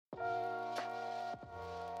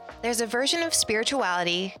There's a version of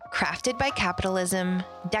spirituality crafted by capitalism,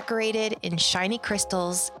 decorated in shiny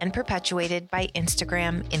crystals, and perpetuated by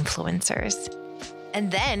Instagram influencers.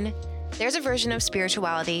 And then there's a version of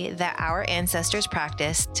spirituality that our ancestors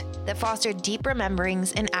practiced that fostered deep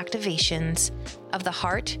rememberings and activations of the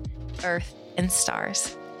heart, earth, and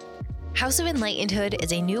stars. House of Enlightenedhood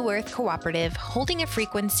is a New Earth cooperative holding a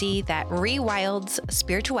frequency that rewilds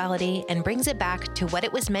spirituality and brings it back to what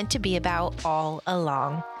it was meant to be about all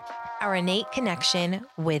along. Our innate connection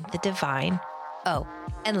with the divine. Oh,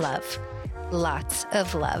 and love. Lots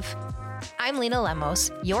of love. I'm Lena Lemos,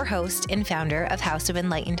 your host and founder of House of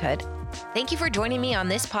Enlightenedhood. Thank you for joining me on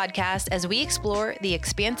this podcast as we explore the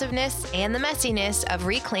expansiveness and the messiness of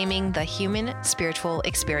reclaiming the human spiritual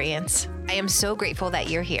experience. I am so grateful that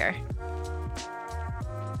you're here.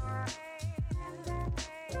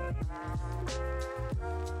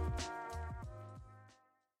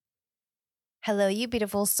 Hello, you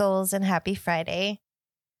beautiful souls, and happy Friday.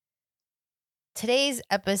 Today's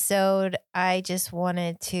episode, I just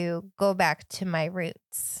wanted to go back to my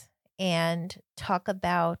roots and talk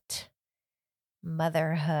about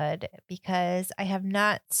motherhood because I have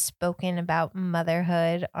not spoken about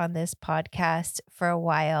motherhood on this podcast for a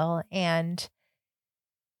while. And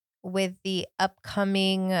with the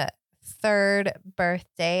upcoming third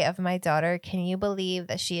birthday of my daughter, can you believe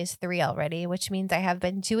that she is 3 already? Which means I have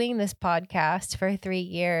been doing this podcast for 3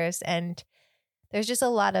 years, and there's just a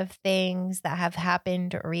lot of things that have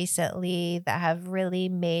happened recently that have really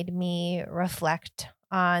made me reflect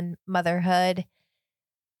on motherhood.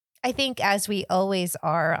 I think as we always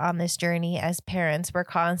are on this journey as parents, we're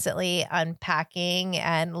constantly unpacking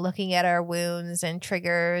and looking at our wounds and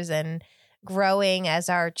triggers and growing as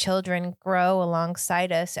our children grow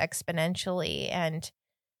alongside us exponentially. And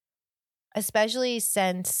especially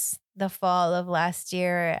since the fall of last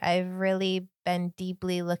year, I've really been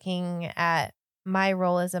deeply looking at my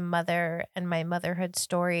role as a mother and my motherhood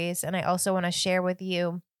stories. And I also want to share with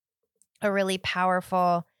you a really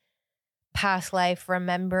powerful past life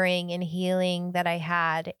remembering and healing that I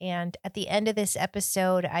had. And at the end of this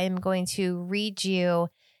episode, I am going to read you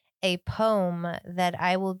a poem that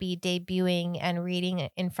I will be debuting and reading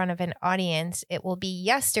in front of an audience. It will be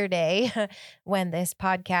yesterday when this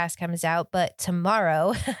podcast comes out, but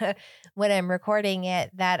tomorrow when I'm recording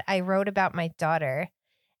it, that I wrote about my daughter.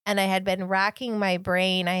 And I had been racking my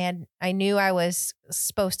brain. I knew I was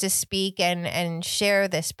supposed to speak and share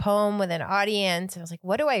this poem with an audience. I was like,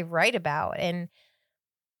 what do I write about? And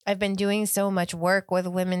I've been doing so much work with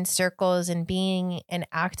women's circles and being an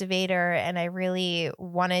activator. And I really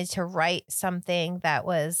wanted to write something that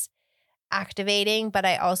was activating, but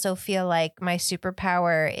I also feel like my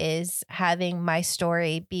superpower is having my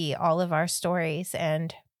story be all of our stories.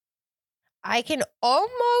 And I can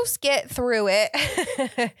almost get through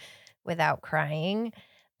it without crying,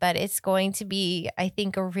 but it's going to be, I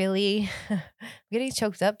think, a really, I'm getting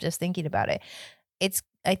choked up just thinking about it.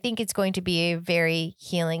 I think it's going to be a very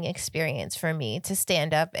healing experience for me to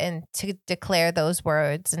stand up and to declare those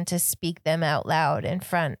words and to speak them out loud in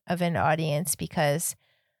front of an audience, because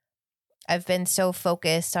I've been so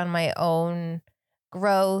focused on my own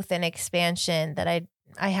growth and expansion that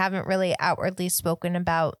I haven't really outwardly spoken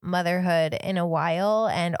about motherhood in a while,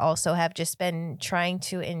 and also have just been trying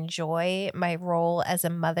to enjoy my role as a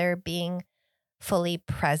mother being fully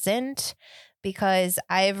present, because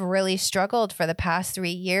I've really struggled for the past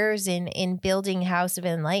 3 years in building House of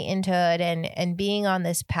Enlightenedhood and being on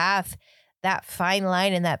this path, that fine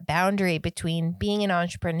line and that boundary between being an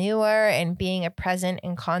entrepreneur and being a present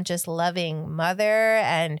and conscious loving mother.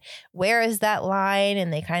 And where is that line?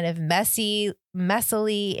 And they kind of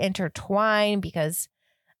messily intertwine, because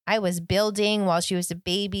I was building while she was a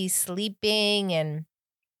baby sleeping, and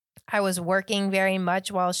I was working very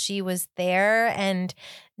much while she was there. And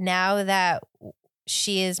now that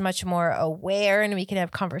she is much more aware and we can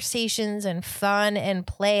have conversations and fun and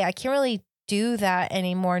play, I can't really do that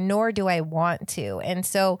anymore, nor do I want to. And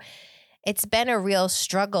so it's been a real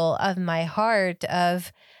struggle of my heart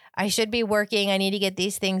of, I should be working, I need to get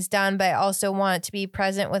these things done, but I also want to be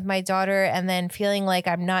present with my daughter, and then feeling like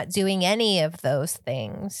I'm not doing any of those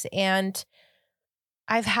things. And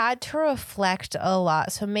I've had to reflect a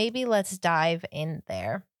lot. So maybe let's dive in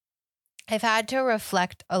there. I've had to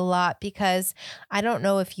reflect a lot because I don't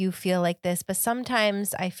know if you feel like this, but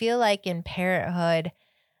sometimes I feel like in parenthood,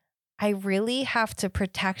 I really have to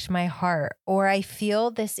protect my heart, or I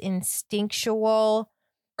feel this instinctual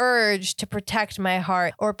urge to protect my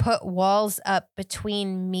heart or put walls up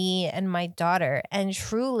between me and my daughter. And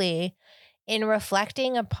truly, in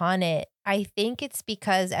reflecting upon it, I think it's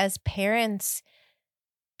because as parents,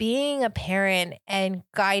 being a parent and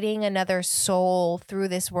guiding another soul through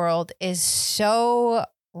this world is so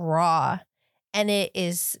raw, and it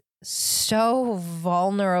is so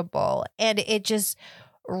vulnerable, and it just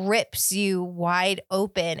rips you wide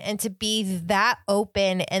open. And to be that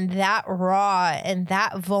open and that raw and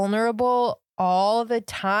that vulnerable all the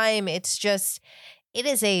time, it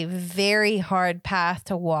is a very hard path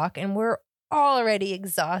to walk, and we're already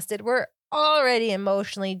exhausted. We're already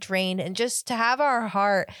emotionally drained, and just to have our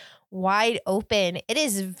heart wide open, it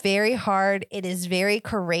is very hard. It is very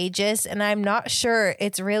courageous, and I'm not sure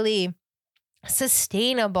it's really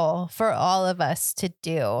sustainable for all of us to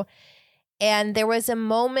do. And there was a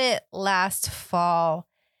moment last fall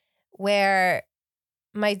where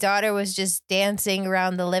my daughter was just dancing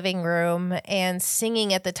around the living room and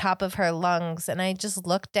singing at the top of her lungs. And I just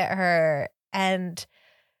looked at her, and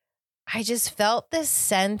I just felt this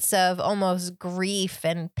sense of almost grief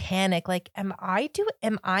and panic. Like, am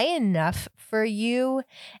I enough for you?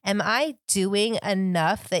 Am I doing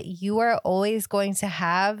enough that you are always going to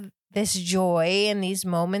have this joy and these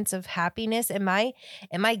moments of happiness? Am I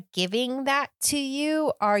giving that to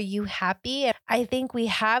you? Are you happy? I think we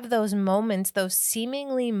have those moments, those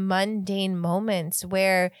seemingly mundane moments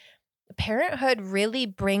where parenthood really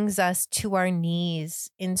brings us to our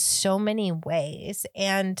knees in so many ways.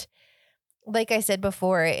 And like I said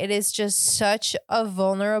before, it is just such a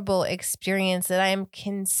vulnerable experience that I am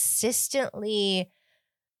consistently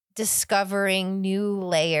discovering new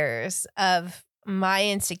layers of my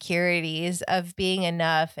insecurities of being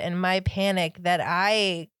enough and my panic that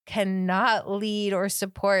I cannot lead or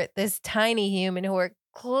support this tiny human who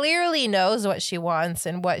clearly knows what she wants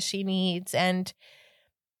and what she needs. And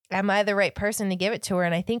am I the right person to give it to her?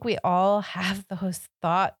 And I think we all have those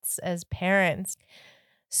thoughts as parents.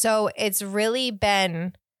 So it's really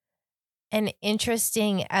been an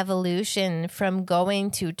interesting evolution from going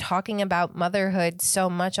to talking about motherhood so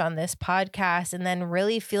much on this podcast, and then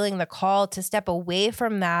really feeling the call to step away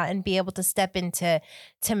from that and be able to step into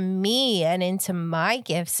me and into my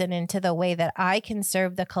gifts and into the way that I can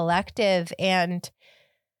serve the collective. And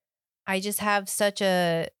I just have such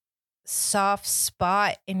a soft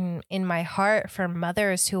spot in my heart for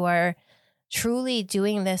mothers who are truly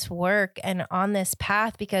doing this work and on this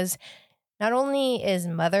path, because not only is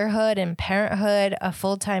motherhood and parenthood a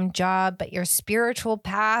full-time job, but your spiritual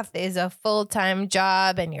path is a full-time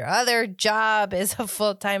job, and your other job is a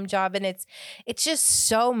full-time job. And it's just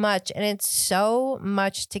so much, and it's so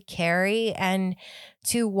much to carry, and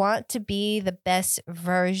to want to be the best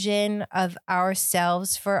version of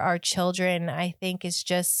ourselves for our children, I think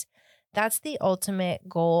that's the ultimate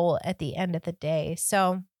goal at the end of the day.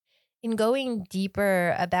 So in going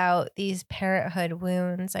deeper about these parenthood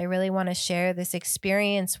wounds, I really want to share this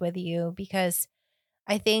experience with you, because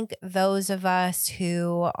I think those of us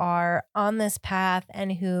who are on this path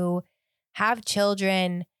and who have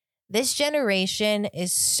children, this generation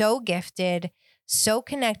is so gifted, so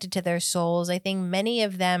connected to their souls. I think many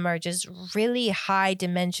of them are just really high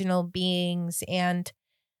dimensional beings. And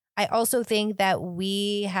I also think that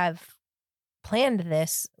we have planned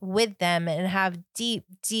this with them and have deep,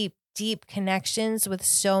 deep, deep connections with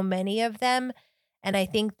so many of them. And I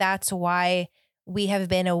think that's why we have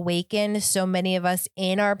been awakened, so many of us,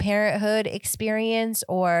 in our parenthood experience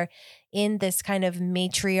or in this kind of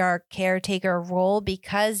matriarch caretaker role,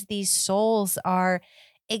 because these souls are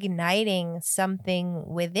igniting something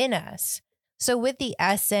within us. So with the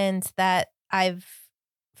essence that I've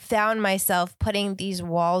found myself putting these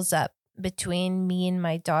walls up between me and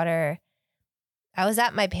my daughter, I was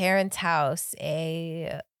at my parents' house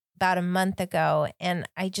about a month ago, and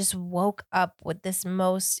I just woke up with this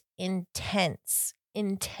most intense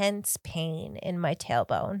pain in my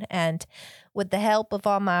tailbone. And with the help of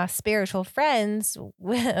all my spiritual friends,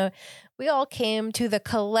 we all came to the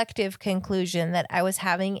collective conclusion that I was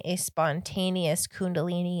having a spontaneous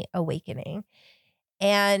Kundalini awakening.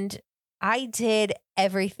 And I did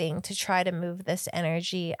everything to try to move this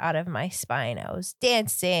energy out of my spine. I was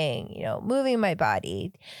dancing, moving my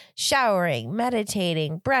body, showering,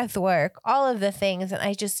 meditating, breath work, all of the things. And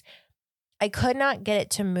I could not get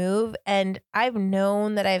it to move. And I've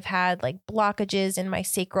known that I've had like blockages in my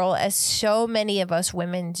sacral, as so many of us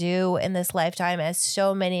women do in this lifetime, as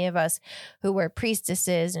so many of us who were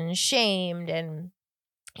priestesses and shamed, and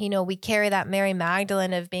we carry that Mary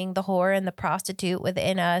Magdalene of being the whore and the prostitute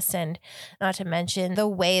within us, and not to mention the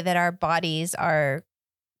way that our bodies are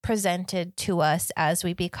presented to us as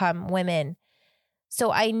we become women.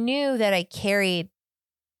 So I knew that I carried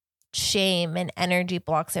shame and energy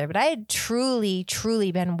blocks there. But I had truly,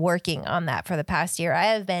 truly been working on that for the past year. I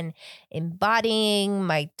have been embodying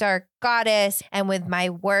my dark goddess, and with my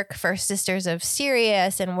work for Sisters of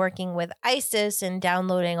Sirius and working with Isis and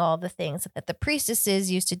downloading all the things that the priestesses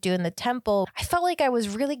used to do in the temple, I felt like I was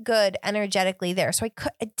really good energetically there. So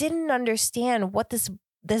I didn't understand what this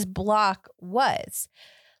block was.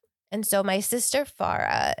 And so my sister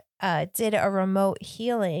Farah did a remote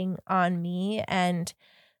healing on me. And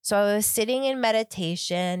so I was sitting in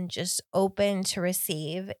meditation, just open to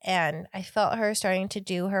receive. And I felt her starting to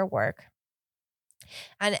do her work.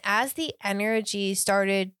 And as the energy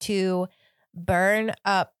started to burn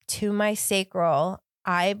up to my sacral,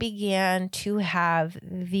 I began to have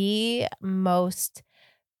the most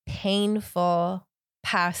painful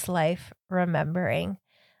past life remembering.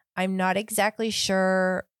 I'm not exactly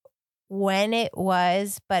sure when it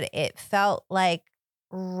was, but it felt like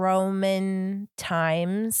Roman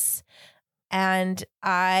times. And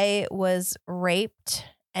I was raped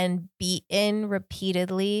and beaten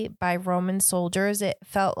repeatedly by Roman soldiers, it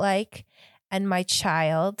felt like. And my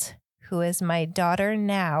child, who is my daughter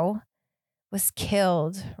now, was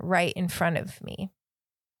killed right in front of me.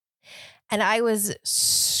 And I was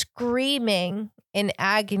screaming in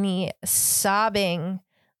agony, sobbing,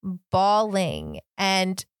 bawling.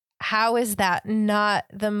 And how is that not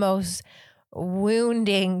the most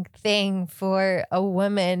wounding thing for a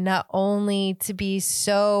woman, not only to be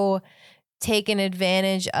so taken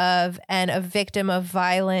advantage of and a victim of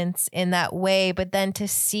violence in that way, but then to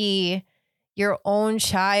see your own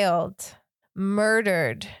child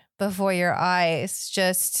murdered before your eyes?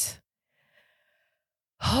 Just,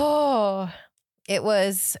 it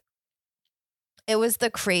was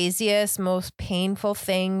the craziest, most painful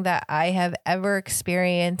thing that I have ever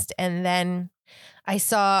experienced. And then I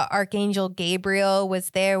saw Archangel Gabriel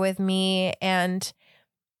was there with me, and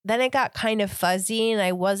then it got kind of fuzzy and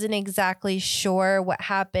I wasn't exactly sure what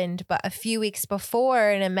happened. But a few weeks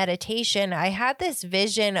before, in a meditation, I had this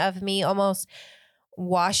vision of me almost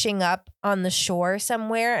washing up on the shore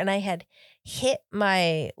somewhere, and I had hit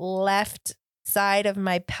my left side of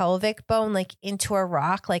my pelvic bone like into a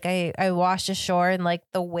rock. Like I washed ashore and like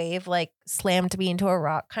the wave like slammed me into a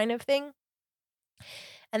rock kind of thing.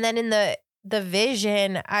 And then in the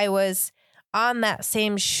vision, I was on that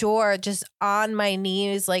same shore, just on my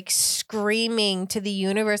knees, like screaming to the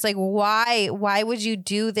universe, like, why would you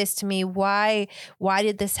do this to me? Why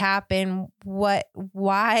did this happen?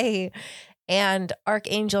 Why? And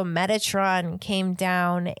Archangel Metatron came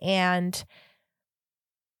down and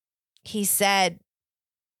he said,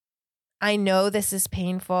 I know this is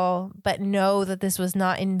painful, but know that this was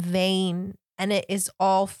not in vain, and it is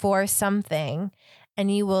all for something,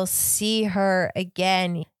 and you will see her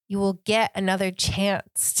again. You will get another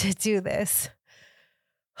chance to do this.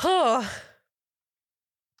 And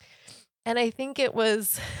I think it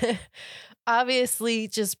was obviously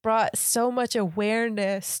just brought so much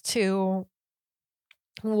awareness to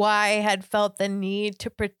why I had felt the need to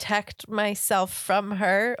protect myself from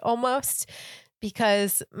her almost,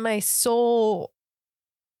 because my soul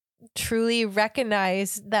truly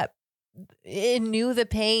recognized that it knew the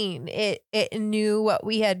pain. It knew what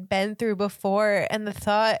we had been through before, and the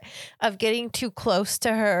thought of getting too close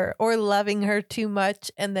to her or loving her too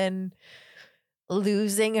much and then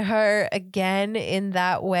losing her again in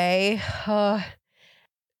that way.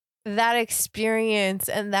 That experience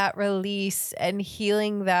and that release and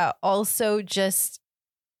healing that also just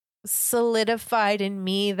solidified in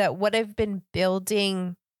me that what I've been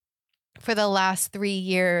building for the last 3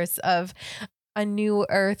 years of a New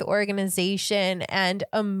Earth organization and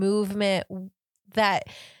a movement that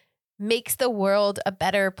makes the world a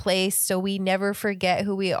better place so we never forget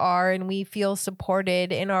who we are and we feel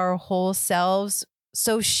supported in our whole selves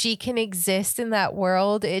so she can exist in that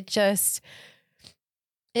world.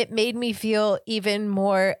 It made me feel even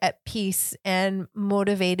more at peace and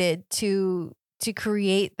motivated to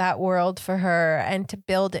create that world for her and to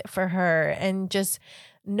build it for her, and just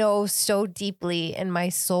know so deeply in my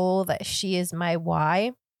soul that she is my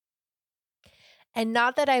why. And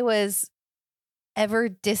not that I was ever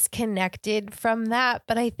disconnected from that,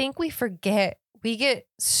 but I think we forget. We get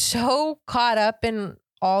so caught up in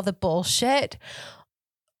all the bullshit,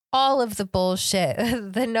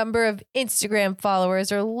 the number of Instagram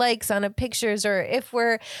followers or likes on a pictures, or if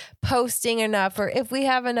we're posting enough, or if we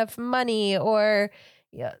have enough money, or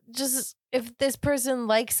just if this person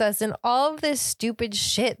likes us, and all of this stupid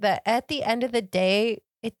shit that at the end of the day,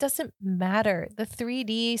 it doesn't matter. The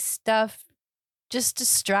 3D stuff just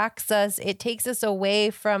distracts us. It takes us away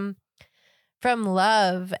from from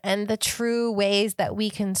love and the true ways that we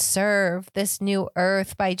can serve this new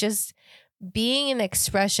earth by just being an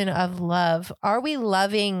expression of love. Are we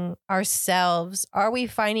loving ourselves? Are we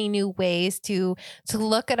finding new ways to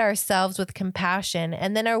look at ourselves with compassion?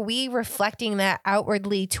 And then are we reflecting that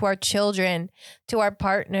outwardly to our children, to our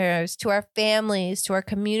partners, to our families, to our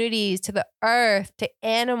communities, to the earth, to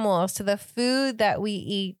animals, to the food that we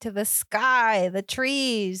eat, to the sky, the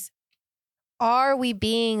trees? Are we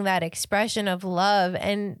being that expression of love?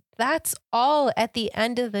 And that's all at the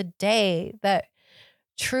end of the day that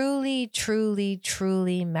truly, truly,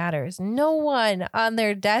 truly matters. No one on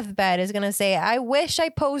their deathbed is going to say, I wish I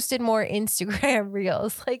posted more Instagram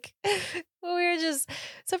reels. Like, we're just,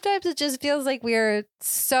 sometimes it just feels like we're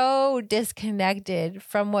so disconnected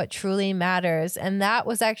from what truly matters. And that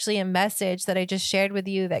was actually a message that I just shared with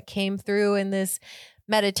you that came through in this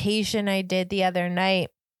meditation I did the other night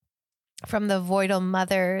from the Voidal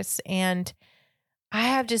Mothers. And I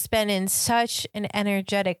have just been in such an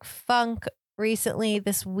energetic funk recently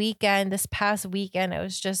this past weekend. I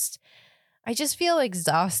just feel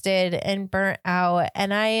exhausted and burnt out.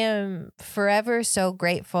 And I am forever so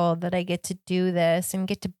grateful that I get to do this and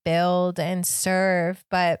get to build and serve.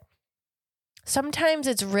 But sometimes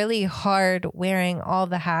it's really hard wearing all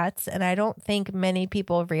the hats. And I don't think many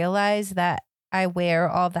people realize that I wear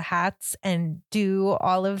all the hats and do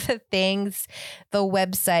all of the things, the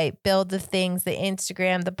website, build the things, the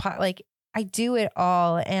Instagram, like I do it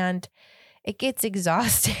all and it gets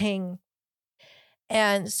exhausting.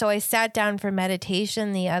 And so I sat down for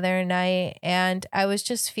meditation the other night and I was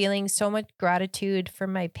just feeling so much gratitude for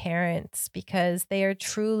my parents because they are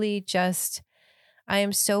truly just, I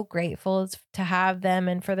am so grateful to have them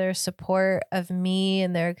and for their support of me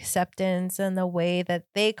and their acceptance and the way that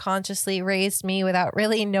they consciously raised me without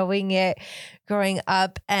really knowing it growing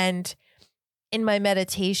up. And in my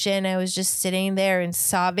meditation, I was just sitting there and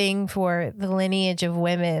sobbing for the lineage of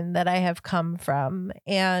women that I have come from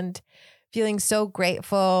and feeling so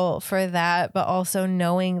grateful for that, but also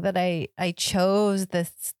knowing that I chose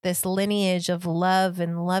this lineage of love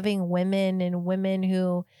and loving women and women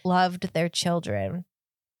who loved their children.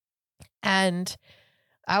 And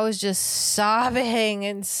I was just sobbing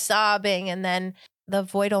and sobbing. And then the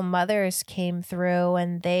Voidal Mothers came through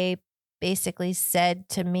and they basically said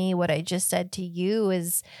to me what I just said to you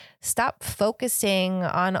is stop focusing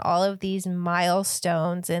on all of these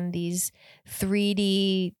milestones and these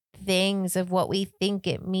 3D things of what we think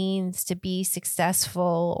it means to be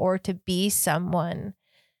successful or to be someone.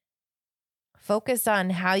 Focus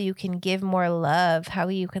on how you can give more love, how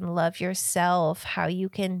you can love yourself, how you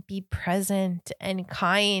can be present and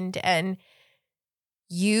kind and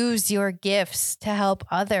use your gifts to help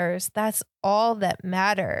others. That's all that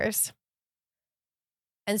matters.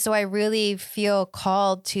 And so I really feel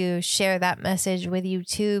called to share that message with you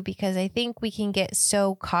too, because I think we can get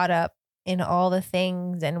so caught up in all the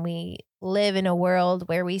things and we live in a world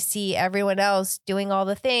where we see everyone else doing all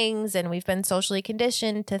the things and we've been socially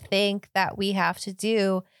conditioned to think that we have to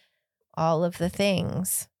do all of the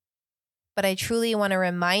things. But I truly want to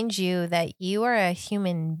remind you that you are a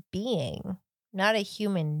human being, not a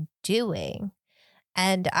human doing.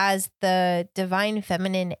 And as the divine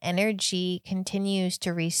feminine energy continues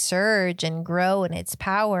to resurge and grow in its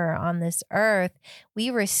power on this earth, we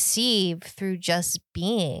receive through just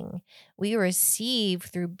being. We receive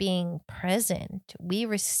through being present. We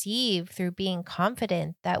receive through being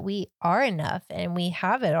confident that we are enough and we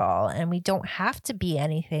have it all and we don't have to be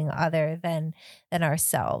anything other than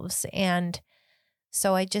ourselves. And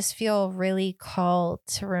so I just feel really called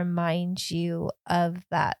to remind you of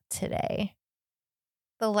that today.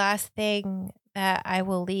 The last thing that I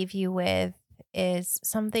will leave you with is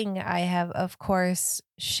something I have, of course,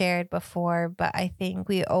 shared before, but I think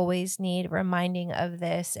we always need reminding of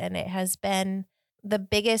this. And it has been the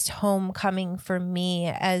biggest homecoming for me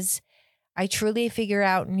as I truly figure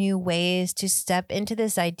out new ways to step into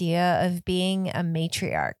this idea of being a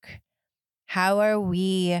matriarch. How are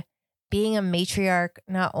we being a matriarch,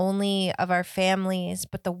 not only of our families,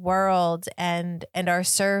 but the world and our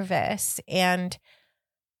service? And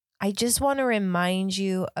I just want to remind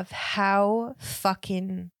you of how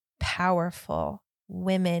fucking powerful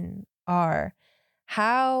women are,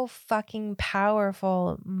 how fucking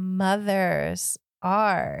powerful mothers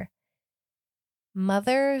are.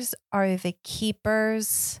 Mothers are the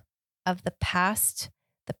keepers of the past,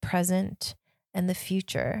 the present, and the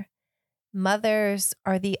future. Mothers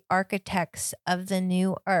are the architects of the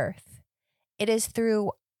new earth. It is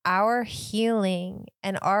through our healing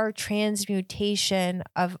and our transmutation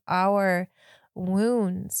of our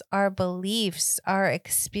wounds, our beliefs, our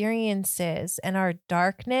experiences, and our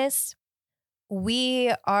darkness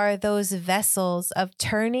we are those vessels of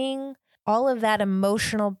turning all of that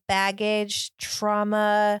emotional baggage,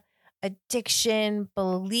 trauma, addiction,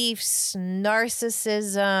 beliefs,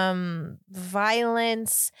 narcissism,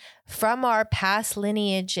 violence from our past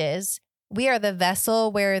lineages. We are the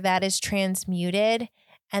vessel where that is transmuted.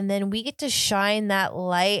 And then we get to shine that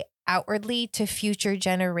light outwardly to future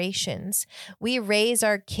generations. We raise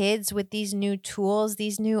our kids with these new tools,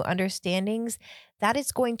 these new understandings. That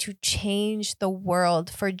is going to change the world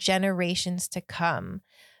for generations to come.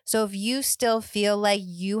 So if you still feel like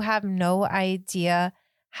you have no idea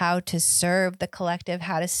how to serve the collective,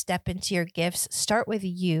 how to step into your gifts, start with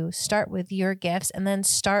you, start with your gifts, and then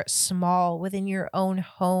start small within your own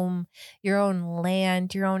home, your own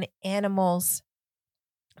land, your own animals.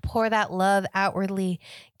 Pour that love outwardly,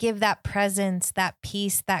 give that presence, that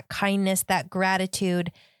peace, that kindness, that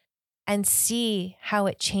gratitude, and see how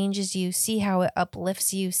it changes you, see how it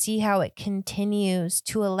uplifts you, see how it continues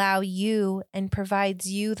to allow you and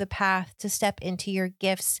provides you the path to step into your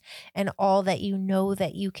gifts and all that you know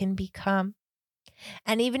that you can become.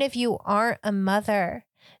 And even if you aren't a mother,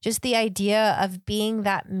 just the idea of being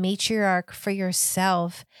that matriarch for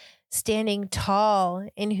yourself, standing tall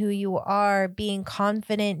in who you are, being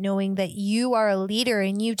confident, knowing that you are a leader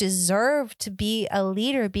and you deserve to be a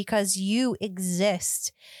leader because you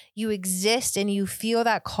exist. You exist and you feel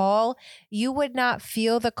that call. You would not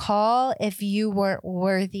feel the call if you weren't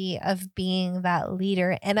worthy of being that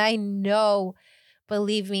leader. And I know,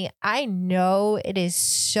 believe me, I know it is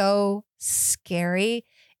so scary.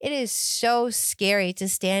 It is so scary to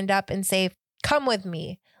stand up and say, come with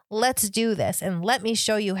me. Let's do this and let me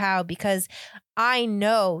show you how, because I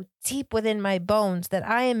know deep within my bones that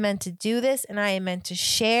I am meant to do this and I am meant to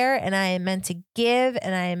share and I am meant to give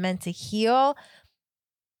and I am meant to heal,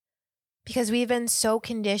 because we've been so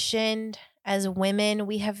conditioned as women.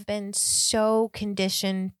 We have been so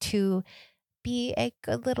conditioned to be a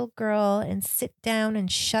good little girl and sit down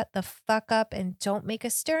and shut the fuck up and don't make a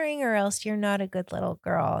stirring or else you're not a good little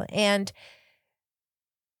girl. And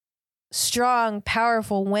strong,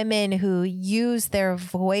 powerful women who use their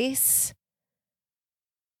voice,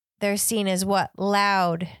 they're seen as what?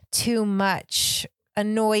 Loud, too much,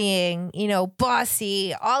 annoying,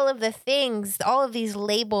 bossy, all of the things, all of these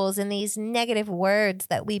labels and these negative words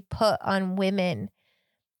that we put on women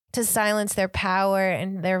to silence their power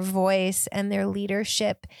and their voice and their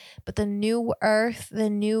leadership. But the new earth, the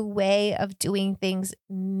new way of doing things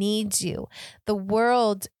needs you. The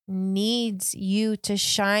world needs you to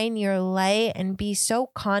shine your light and be so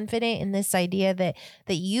confident in this idea that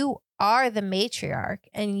you are the matriarch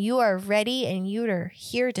and you are ready and you are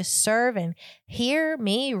here to serve and hear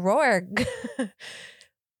me roar.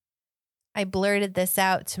 I blurted this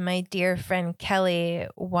out to my dear friend Kelly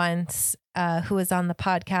once, who was on the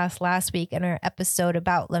podcast last week in our episode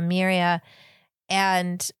about Lemuria.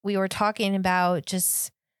 And we were talking about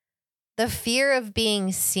just the fear of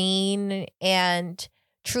being seen and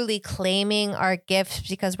truly claiming our gifts,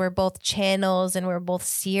 because we're both channels and we're both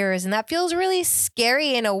seers. And that feels really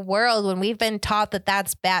scary in a world when we've been taught that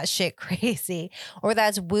that's batshit crazy or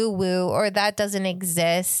that's woo woo or that doesn't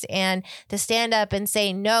exist. And to stand up and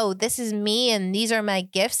say, no, this is me and these are my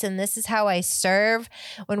gifts and this is how I serve.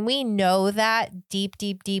 When we know that deep,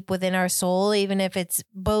 deep, deep within our soul, even if it's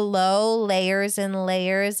below layers and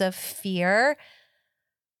layers of fear,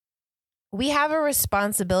 we have a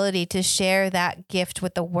responsibility to share that gift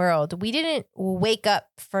with the world. We didn't wake up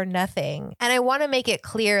for nothing. And I want to make it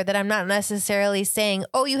clear that I'm not necessarily saying,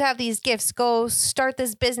 oh, you have these gifts, go start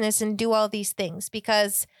this business and do all these things,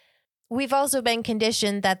 because we've also been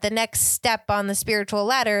conditioned that the next step on the spiritual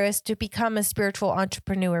ladder is to become a spiritual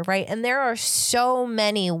entrepreneur, right? And there are so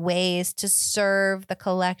many ways to serve the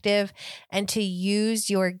collective and to use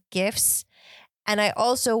your gifts. And I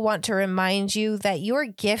also want to remind you that your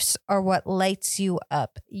gifts are what lights you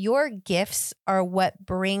up. Your gifts are what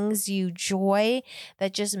brings you joy,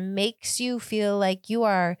 that just makes you feel like you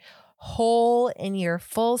are whole in your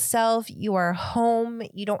full self. You are home.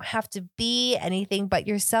 You don't have to be anything but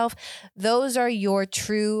yourself. Those are your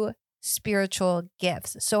true spiritual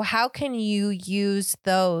gifts. So how can you use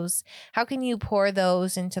those? How can you pour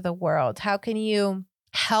those into the world? How can you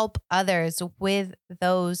help others with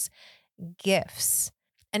those gifts?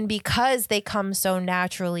 And because they come so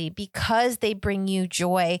naturally, because they bring you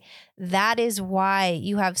joy, that is why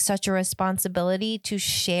you have such a responsibility to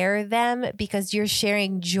share them, because you're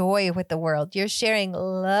sharing joy with the world. You're sharing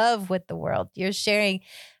love with the world. You're sharing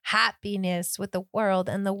happiness with the world,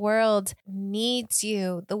 and the world needs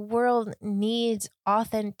you. The world needs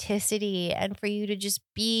authenticity and for you to just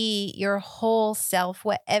be your whole self,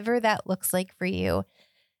 whatever that looks like for you.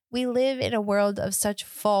 we live in a world of such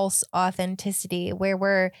false authenticity where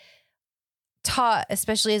we're taught,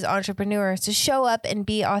 especially as entrepreneurs, to show up and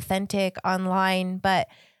be authentic online. But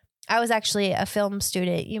I was actually a film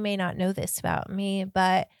student. You may not know this about me,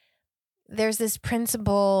 but there's this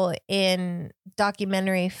principle in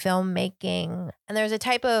documentary filmmaking, and there's a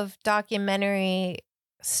type of documentary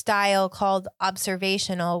style called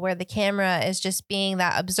observational, where the camera is just being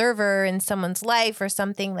that observer in someone's life or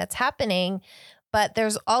something that's happening. But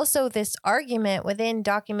there's also this argument within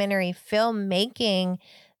documentary filmmaking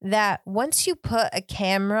that once you put a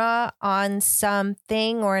camera on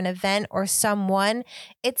something or an event or someone,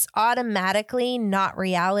 it's automatically not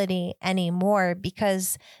reality anymore,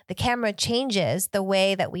 because the camera changes the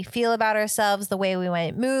way that we feel about ourselves, the way we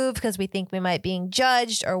might move, because we think we might be being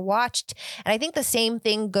judged or watched. And I think the same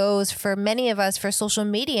thing goes for many of us for social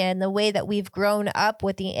media and the way that we've grown up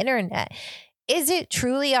with the internet. Is it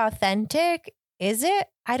truly authentic? Is it?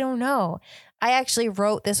 I don't know. I actually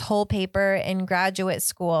wrote this whole paper in graduate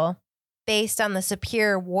school based on the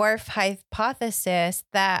Sapir-Whorf hypothesis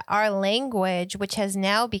that our language, which has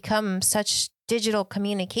now become such digital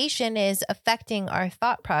communication, is affecting our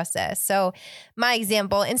thought process. So my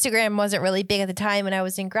example, Instagram wasn't really big at the time when I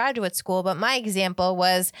was in graduate school, but my example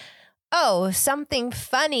was, oh, something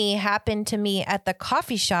funny happened to me at the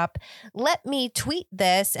coffee shop. Let me tweet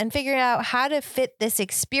this and figure out how to fit this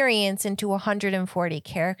experience into 140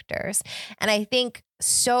 characters. And I think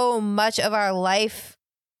so much of our life,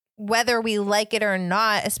 whether we like it or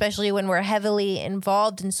not, especially when we're heavily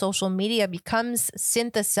involved in social media, becomes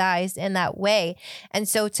synthesized in that way. And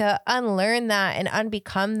so to unlearn that and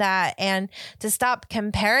unbecome that, and to stop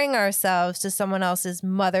comparing ourselves to someone else's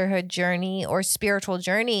motherhood journey or spiritual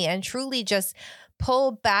journey, and truly just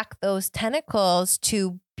pull back those tentacles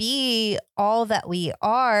to be all that we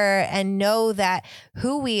are and know that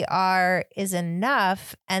who we are is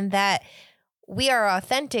enough, and that we are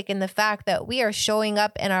authentic in the fact that we are showing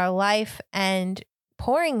up in our life and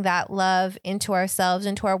pouring that love into ourselves,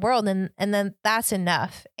 into our world. And then that's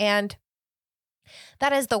enough. And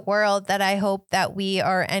that is the world that I hope that we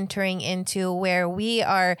are entering into, where we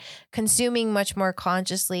are consuming much more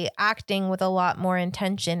consciously, acting with a lot more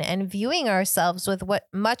intention, and viewing ourselves with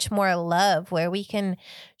much more love, where we can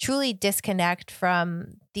truly disconnect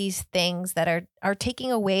from these things that are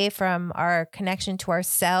taking away from our connection to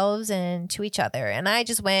ourselves and to each other. And I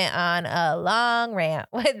just went on a long rant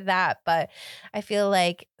with that, but I feel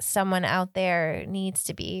like someone out there needs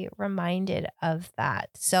to be reminded of that.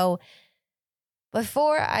 So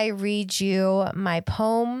before I read you my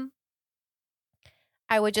poem,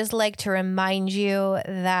 I would just like to remind you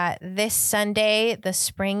that this Sunday, the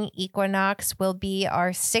spring equinox, will be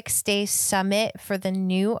our 6-day summit for the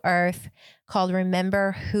new earth called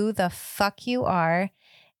Remember Who the Fuck You Are.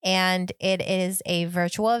 And it is a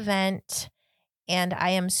virtual event, and I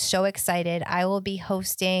am so excited. I will be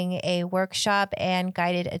hosting a workshop and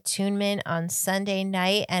guided attunement on Sunday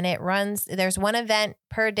night, and there's one event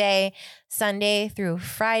per day, Sunday through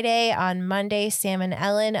Friday. On Monday, Sam and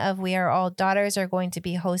Ellen of We Are All Daughters are going to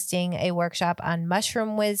be hosting a workshop on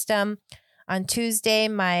mushroom wisdom. On Tuesday,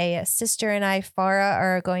 my sister and I, Farah,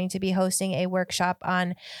 are going to be hosting a workshop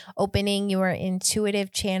on opening your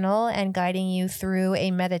intuitive channel and guiding you through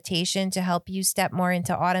a meditation to help you step more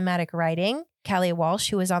into automatic writing. Callie Walsh,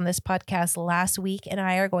 who was on this podcast last week, and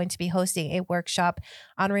I are going to be hosting a workshop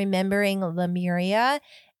on remembering Lemuria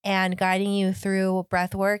and guiding you through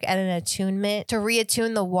breath work and an attunement to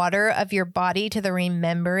reattune the water of your body to the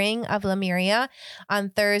remembering of Lemuria. On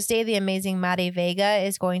Thursday, the amazing Mari Vega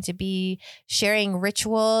is going to be sharing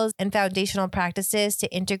rituals and foundational practices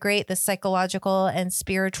to integrate the psychological and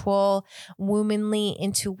spiritual womanly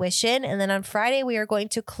intuition. And then on Friday, we are going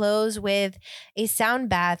to close with a sound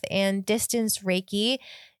bath and distance Reiki.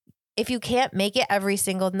 If you can't make it every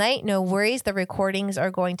single night, no worries. The recordings are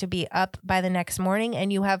going to be up by the next morning,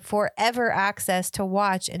 and you have forever access to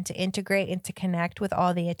watch and to integrate and to connect with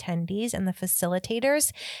all the attendees and the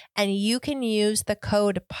facilitators. And you can use the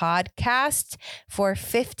code podcast for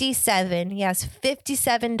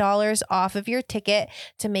 $57 off of your ticket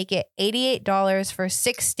to make it $88 for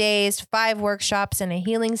 6 days, 5 workshops and a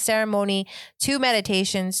healing ceremony, 2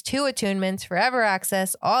 meditations, 2 attunements, forever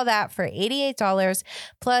access, all that for $88.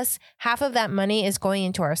 Plus, half of that money is going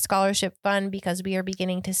into our scholarship fund, because we are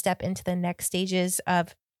beginning to step into the next stages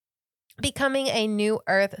of becoming a New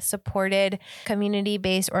Earth supported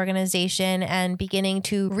community-based organization and beginning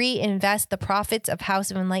to reinvest the profits of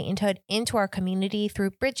House of Enlightenedhood into our community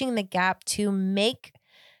through bridging the gap to make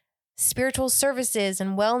spiritual services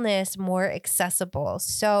and wellness more accessible.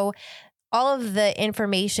 So All of the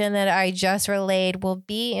information that I just relayed will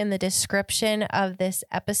be in the description of this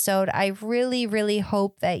episode. I really, really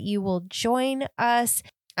hope that you will join us.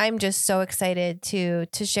 I'm just so excited to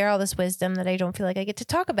share all this wisdom that I don't feel like I get to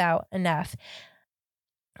talk about enough.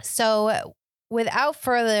 So without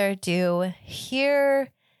further ado,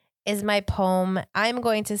 here is my poem. I'm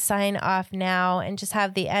going to sign off now and just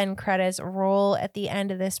have the end credits roll at the end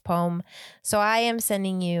of this poem. So I am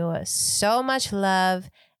sending you so much love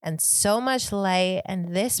and so much light,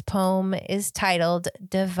 and this poem is titled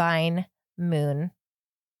Divine Moon.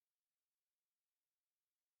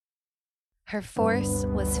 Her force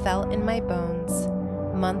was felt in my bones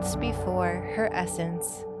months before her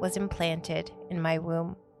essence was implanted in my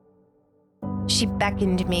womb. She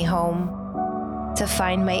beckoned me home to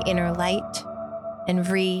find my inner light and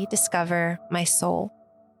rediscover my soul.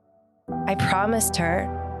 I promised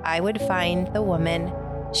her I would find the woman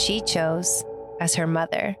she chose as her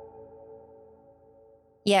mother.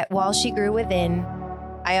 Yet while she grew within,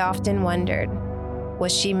 I often wondered,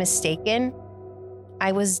 was she mistaken?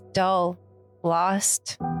 I was dull,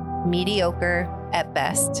 lost, mediocre at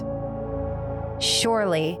best.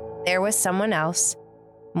 Surely there was someone else,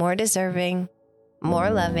 more deserving, more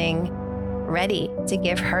loving, ready to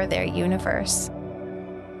give her their universe.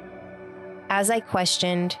 As I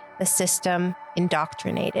questioned, the system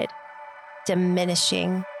indoctrinated,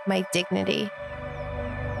 diminishing my dignity.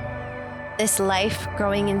 This life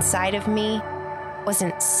growing inside of me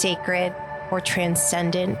wasn't sacred or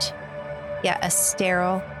transcendent, yet a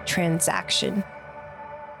sterile transaction.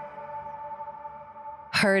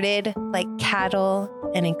 Herded like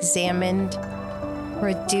cattle and examined,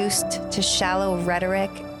 reduced to shallow rhetoric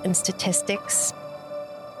and statistics,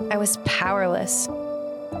 I was powerless,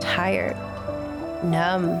 tired,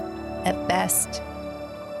 numb at best.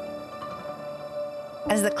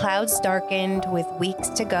 As the clouds darkened with weeks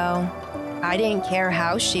to go, I didn't care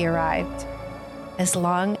how she arrived, as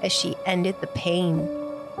long as she ended the pain.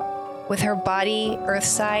 With her body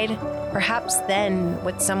earthside, perhaps then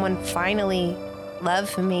would someone finally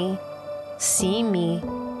love me, see me,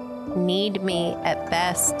 need me at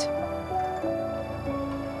best.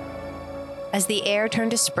 As the air turned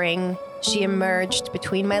to spring, she emerged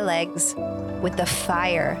between my legs with the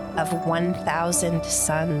fire of 1,000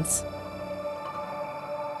 suns.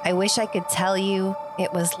 I wish I could tell you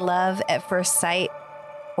it was love at first sight,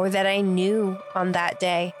 or that I knew on that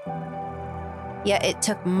day. Yet it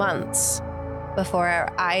took months before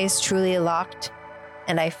our eyes truly locked,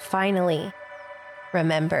 and I finally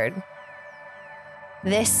remembered.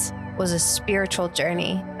 This was a spiritual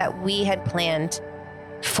journey that we had planned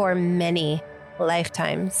for many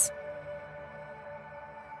lifetimes.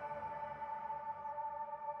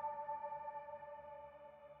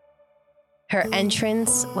 Her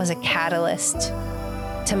entrance was a catalyst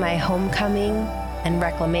to my homecoming and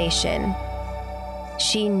reclamation.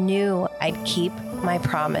 She knew I'd keep my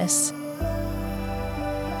promise.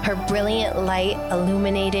 Her brilliant light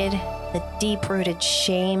illuminated the deep-rooted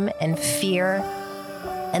shame and fear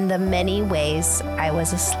and the many ways I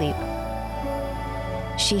was asleep.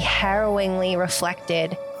 She harrowingly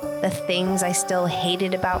reflected the things I still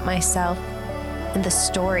hated about myself and the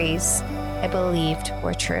stories I believed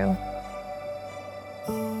were true.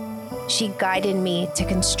 She guided me to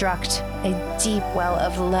construct a deep well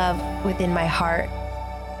of love within my heart,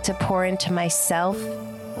 to pour into myself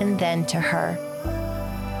and then to her.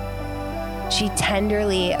 She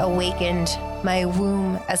tenderly awakened my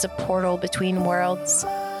womb as a portal between worlds,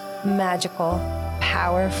 magical,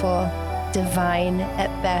 powerful, divine at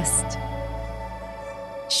best.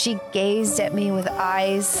 She gazed at me with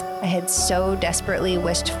eyes I had so desperately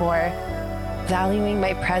wished for, valuing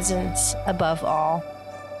my presence above all.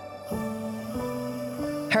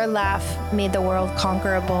 Her laugh made the world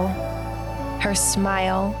conquerable. Her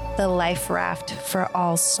smile, the life raft for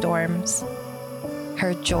all storms.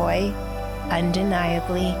 Her joy,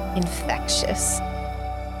 undeniably infectious.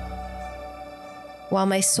 While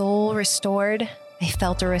my soul restored, I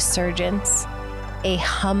felt a resurgence, a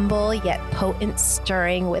humble yet potent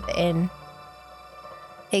stirring within.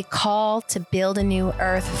 A call to build a new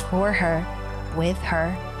earth for her, with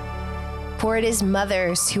her. For it is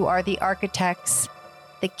mothers who are the architects,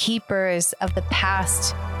 the keepers of the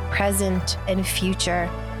past, present, and future,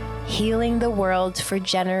 healing the world for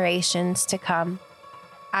generations to come.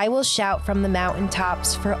 I will shout from the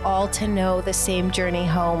mountaintops for all to know the same journey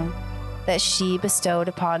home that she bestowed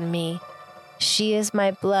upon me. She is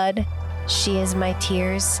my blood, she is my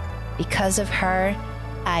tears. Because of her,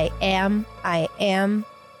 I am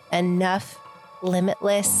enough,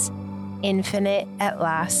 limitless, infinite at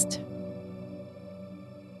last.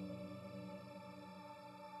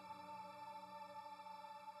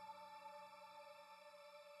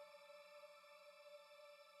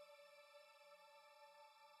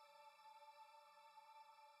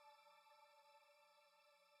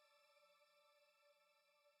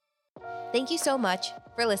 Thank you so much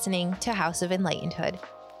for listening to House of Enlightenedhood.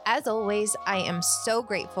 As always, I am so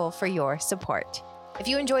grateful for your support. If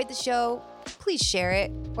you enjoyed the show, please share it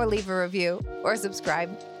or leave a review or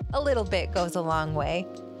subscribe. A little bit goes a long way.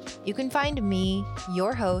 You can find me,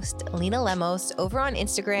 your host, Lena Lemos, over on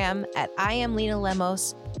Instagram at I am Lena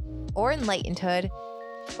Lemos or Enlightenedhood.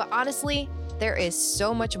 But honestly, there is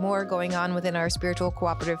so much more going on within our spiritual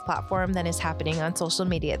cooperative platform than is happening on social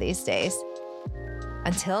media these days.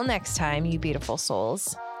 Until next time, you beautiful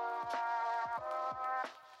souls.